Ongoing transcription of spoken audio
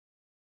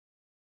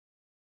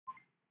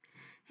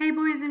Hey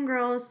boys and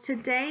girls,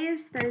 today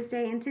is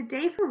Thursday and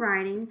today for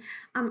writing,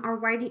 our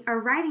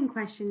writing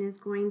question is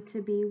going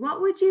to be,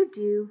 what would you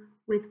do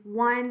with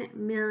 $1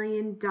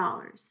 million?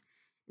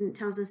 And it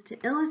tells us to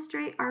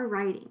illustrate our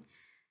writing.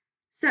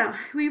 So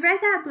we read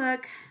that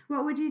book,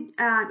 what would you,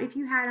 if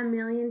you had $1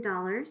 million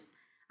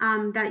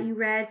that you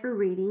read for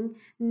reading.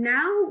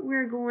 Now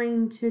we're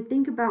going to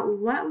think about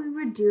what we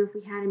would do if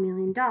we had $1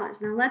 million.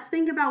 Now let's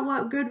think about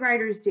what good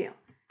writers do,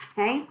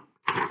 okay?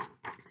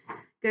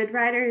 Good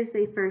writers,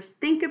 they first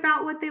think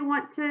about what they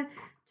want to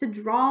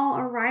draw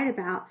or write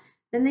about.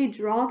 Then they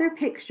draw their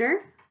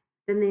picture.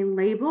 Then they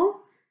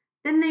label.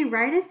 Then they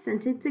write a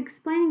sentence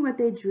explaining what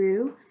they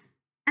drew.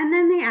 And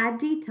then they add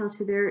detail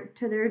to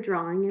their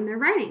drawing and their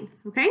writing,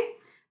 okay?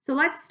 So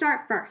let's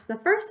start first. The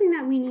first thing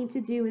that we need to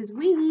do is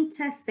we need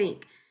to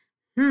think.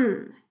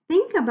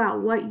 Think about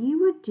what you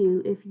would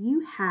do if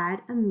you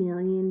had $1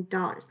 million.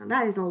 Now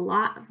that is a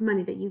lot of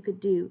money that you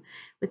could do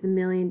with $1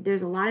 million.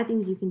 There's a lot of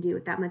things you can do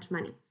with that much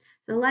money.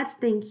 So let's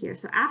think here.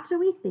 So after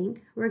we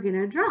think, we're going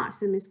to draw.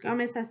 So Ms.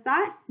 Gomez has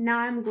thought. Now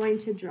I'm going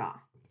to draw.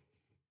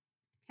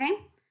 Okay?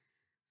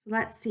 So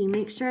let's see.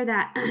 Make sure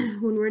that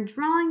when we're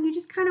drawing, you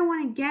just kind of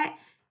want to get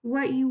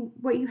what you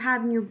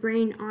have in your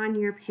brain on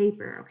your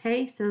paper.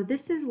 Okay? So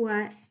this is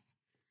what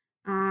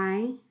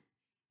I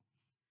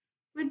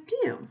would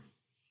do.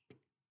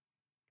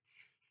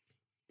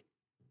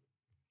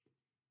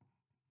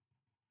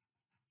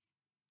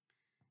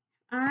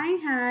 I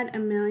had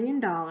 $1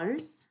 million.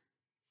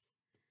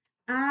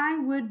 I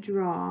would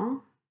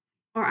draw,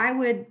 or I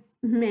would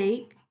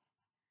make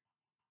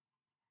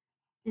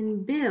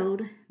and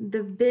build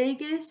the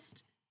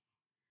biggest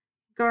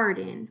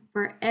garden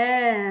for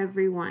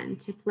everyone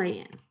to play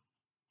in.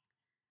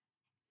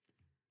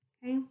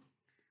 Okay,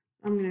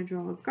 I'm going to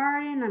draw a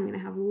garden. I'm going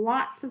to have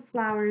lots of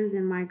flowers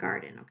in my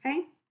garden,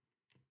 okay?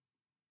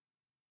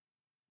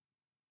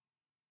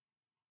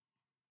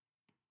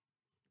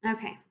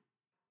 Okay.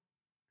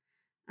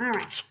 All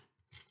right.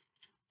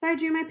 So I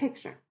drew my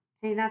picture.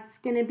 Okay, that's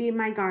going to be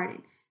my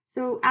garden.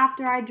 So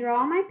after I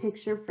draw my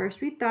picture,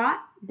 first we thought,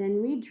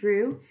 then we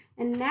drew,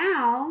 and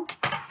now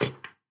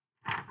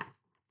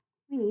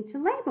we need to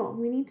label.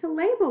 We need to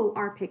label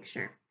our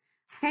picture.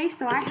 Okay,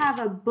 so I have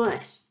a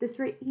bush. This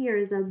right here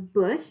is a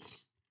bush.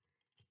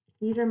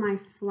 These are my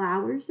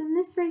flowers, and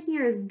this right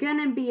here is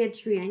gonna be a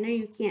tree. I know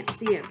you can't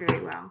see it very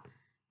well.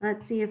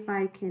 Let's see if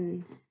I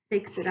can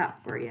fix it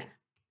up for you.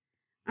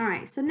 All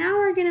right, so now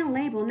we're gonna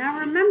label. Now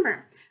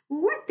remember,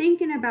 when we're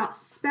thinking about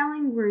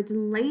spelling words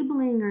and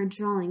labeling or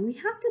drawing, we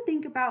have to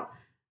think about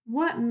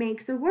what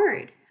makes a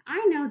word.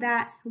 I know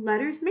that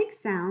letters make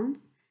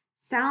sounds,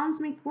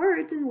 sounds make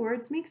words, and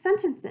words make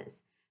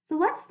sentences. So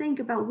let's think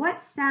about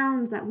what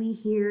sounds that we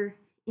hear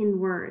in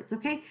words,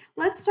 okay?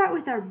 Let's start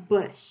with our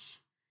bush.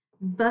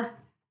 B,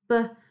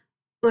 b,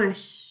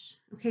 bush.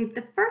 Okay,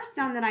 the first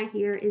sound that I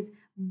hear is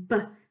b.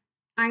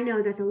 I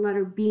know that the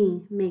letter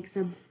B makes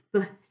a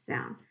b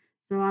sound.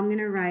 So I'm going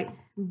to write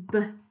b,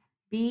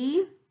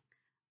 b,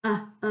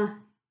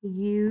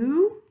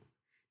 u.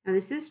 Now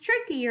this is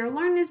tricky. You'll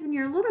learn this when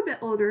you're a little bit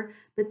older,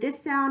 but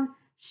this sound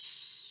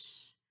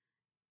sh.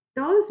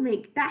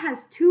 That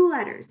has two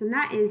letters, and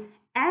that is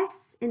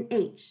S and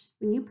H.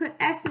 When you put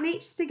S and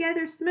H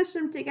together, smush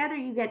them together,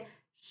 you get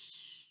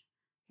sh.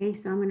 Okay,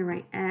 so I'm going to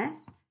write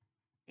S,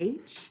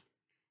 H.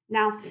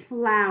 Now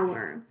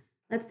flower.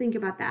 Let's think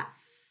about that.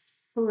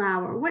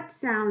 Flower. What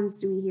sounds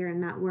do we hear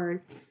in that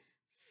word?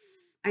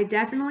 I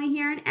definitely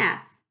hear an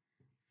F.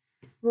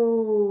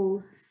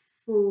 Full,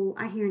 full.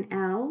 I hear an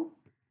L.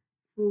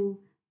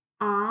 Full.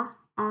 O.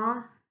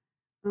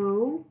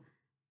 Flow.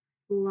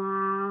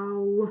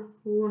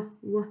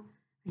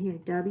 I hear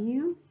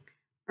W.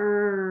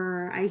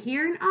 I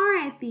hear an R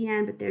at the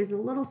end, but there's a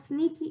little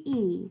sneaky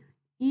E.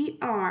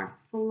 E-R,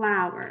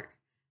 flower.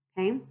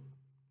 Okay.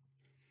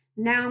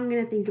 Now I'm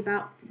going to think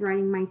about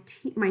writing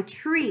my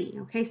tree.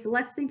 Okay, so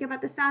let's think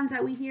about the sounds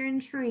that we hear in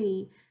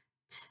tree.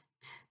 T,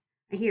 t.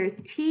 I hear a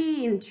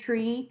T in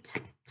tree. T,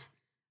 t.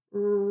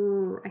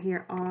 R. I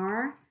hear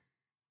R.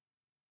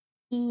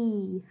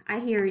 E. I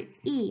hear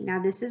E.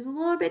 Now this is a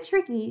little bit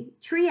tricky.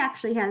 Tree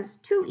actually has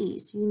two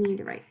E's. You need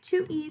to write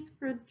two E's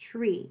for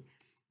tree.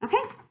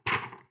 Okay,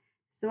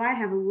 so I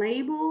have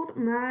labeled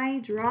my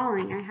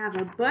drawing. I have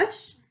a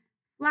bush,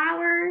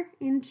 flower,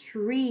 and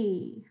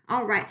tree.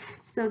 All right,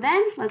 so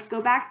then let's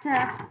go back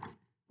to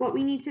what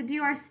we need to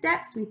do, our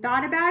steps. We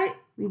thought about it.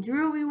 We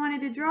drew what we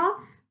wanted to draw.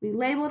 We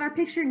labeled our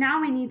picture. Now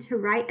we need to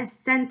write a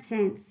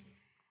sentence.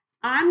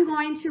 I'm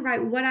going to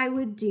write what I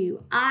would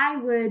do. I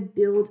would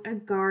build a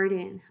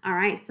garden. All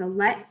right, so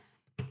let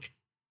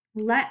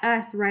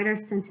us write our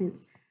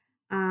sentence.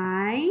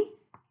 Now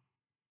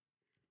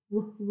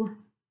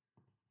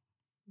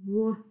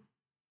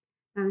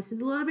this is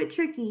a little bit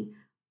tricky.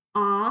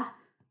 A,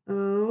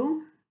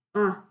 O,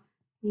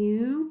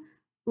 U,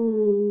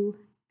 U,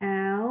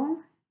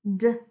 L,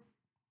 D,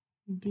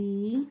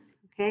 D.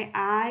 Okay,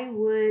 I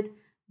would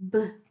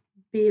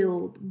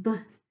build.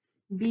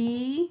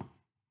 B,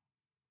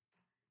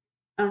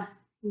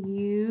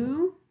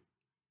 U,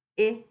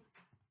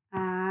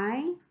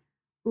 I,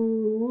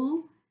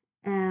 U,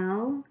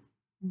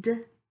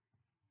 D.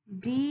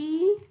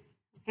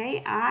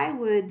 Okay, I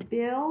would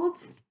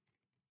build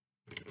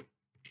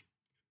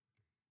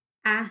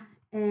a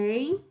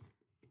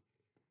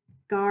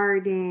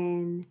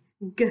garden.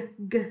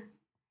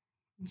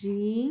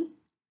 G.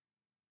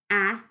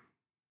 A.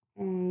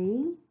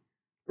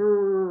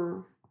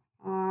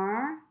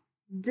 R.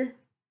 D.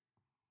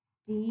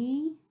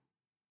 E.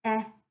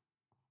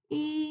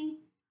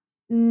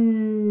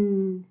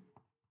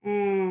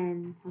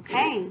 N.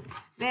 Okay,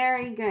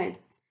 very good.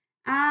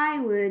 I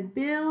would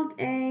build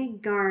a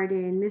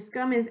garden. Miss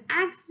Gomez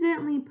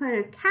accidentally put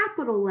a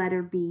capital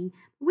letter B.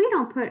 We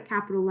don't put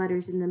capital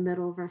letters in the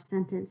middle of our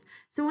sentence.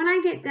 So when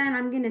I get done,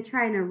 I'm going to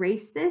try and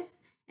erase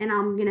this, and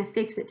I'm going to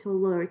fix it to a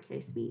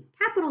lowercase b.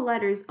 Capital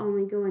letters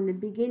only go in the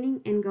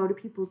beginning and go to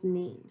people's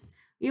names.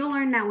 You'll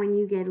learn that when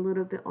you get a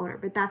little bit older,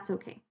 but that's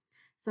okay.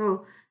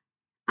 So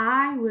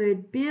I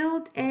would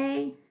build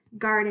a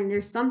garden.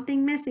 There's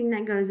something missing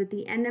that goes at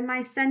the end of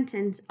my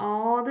sentence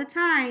all the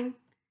time.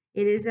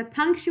 It is a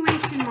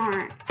punctuation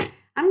mark.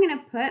 I'm going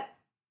to put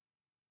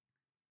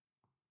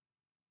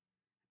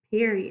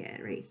period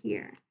right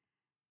here.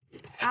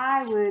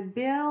 I would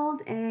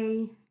build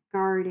a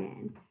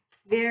garden.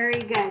 Very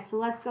good. So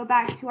let's go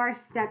back to our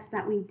steps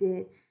that we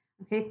did.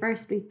 Okay,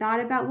 first we thought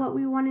about what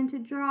we wanted to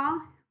draw.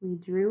 We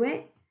drew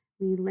it.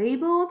 We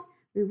labeled.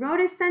 We wrote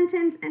a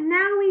sentence, and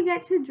now we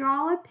get to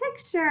draw a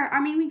picture.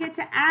 We get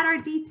to add our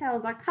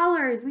details, our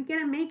colors. We get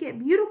to make it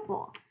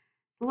beautiful.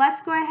 So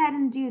let's go ahead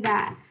and do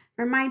that.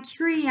 For my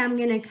tree, I'm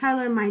going to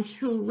color my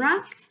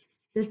trunk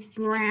this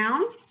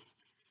brown.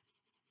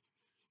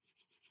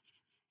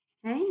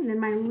 Okay, and then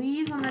my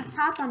leaves on the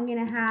top, I'm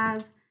going to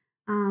have,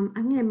 I'm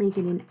going to make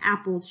it an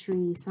apple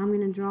tree. So I'm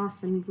going to draw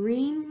some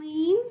green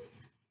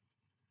leaves.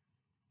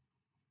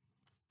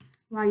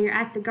 While you're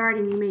at the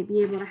garden, you may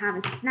be able to have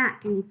a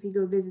snack, and if you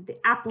go visit the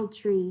apple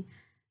tree,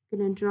 I'm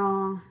going to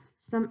draw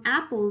some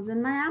apples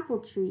in my apple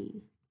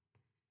tree.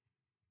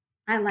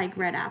 I like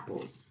red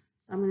apples.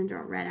 I'm going to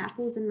draw red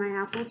apples in my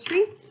apple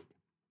tree.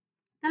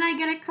 Then I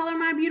get to color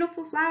my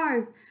beautiful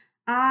flowers.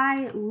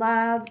 I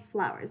love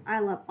flowers. I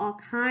love all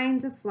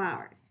kinds of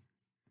flowers.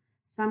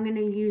 So I'm going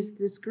to use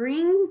this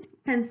green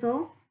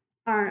pencil,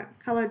 or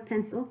colored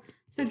pencil,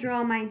 to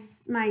draw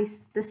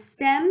the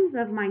stems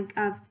of my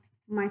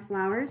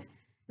flowers.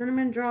 Then I'm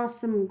going to draw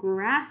some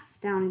grass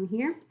down in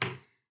here.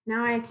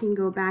 Now I can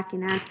go back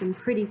and add some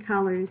pretty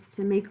colors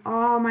to make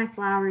all my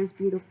flowers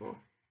beautiful.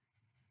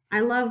 I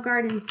love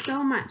gardens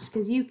so much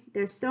because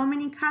there's so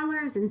many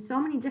colors and so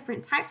many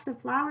different types of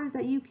flowers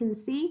that you can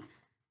see.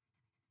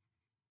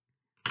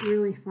 It's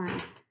really fun.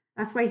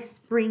 That's why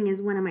spring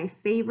is one of my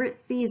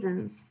favorite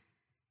seasons,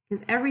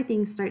 because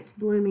everything starts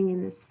blooming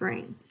in the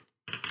spring.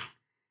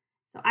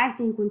 So I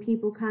think when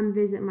people come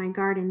visit my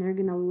garden, they're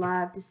going to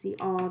love to see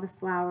all the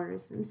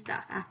flowers and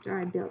stuff after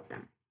I built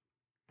them.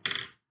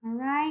 All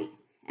right.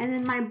 And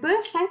then my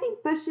bush, I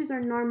think bushes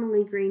are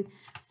normally green.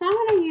 So I'm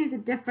going to use a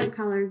different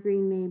color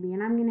green maybe,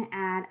 and I'm going to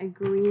add a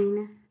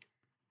green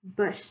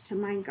bush to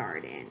my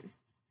garden.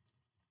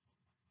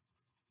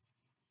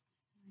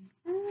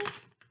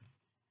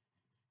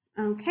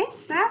 Okay,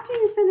 so after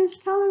you finish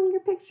coloring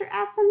your picture,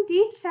 add some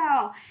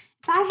detail.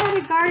 If I had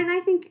a garden, I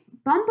think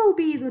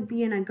bumblebees would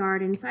be in a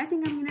garden. So I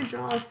think I'm going to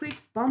draw a quick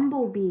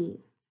bumblebee.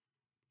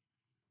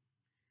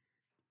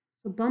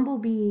 So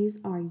bumblebees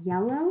are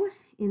yellow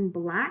and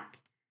black,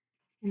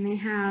 and they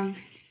have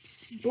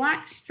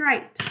black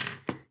stripes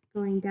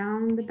going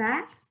down the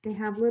backs. They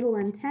have little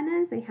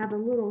antennas. They have a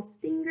little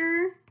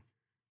stinger.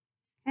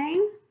 Okay,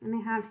 and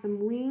they have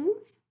some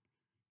wings.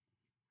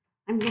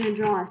 I'm going to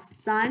draw a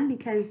sun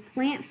because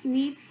plants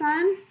need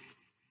sun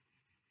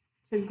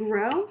to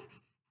grow.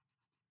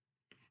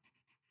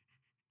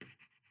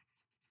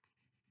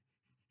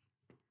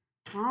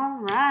 All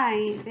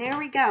right, there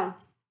we go.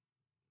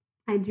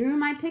 I drew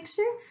my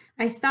picture.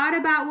 I thought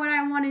about what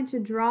I wanted to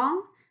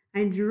draw.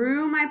 I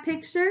drew my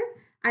picture.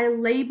 I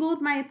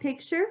labeled my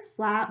picture,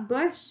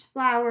 bush,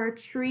 flower,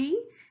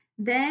 tree.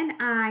 Then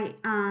I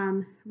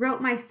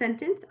wrote my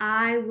sentence.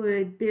 I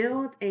would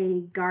build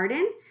a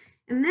garden.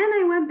 And then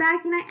I went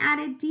back and I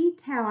added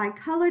detail. I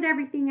colored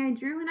everything I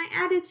drew, and I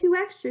added 2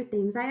 extra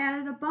things. I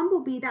added a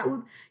bumblebee that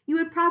you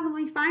would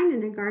probably find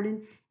in a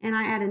garden, and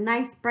I added a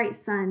nice bright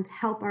sun to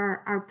help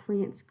our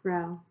plants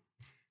grow.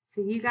 So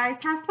you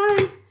guys have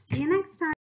fun. See you next time.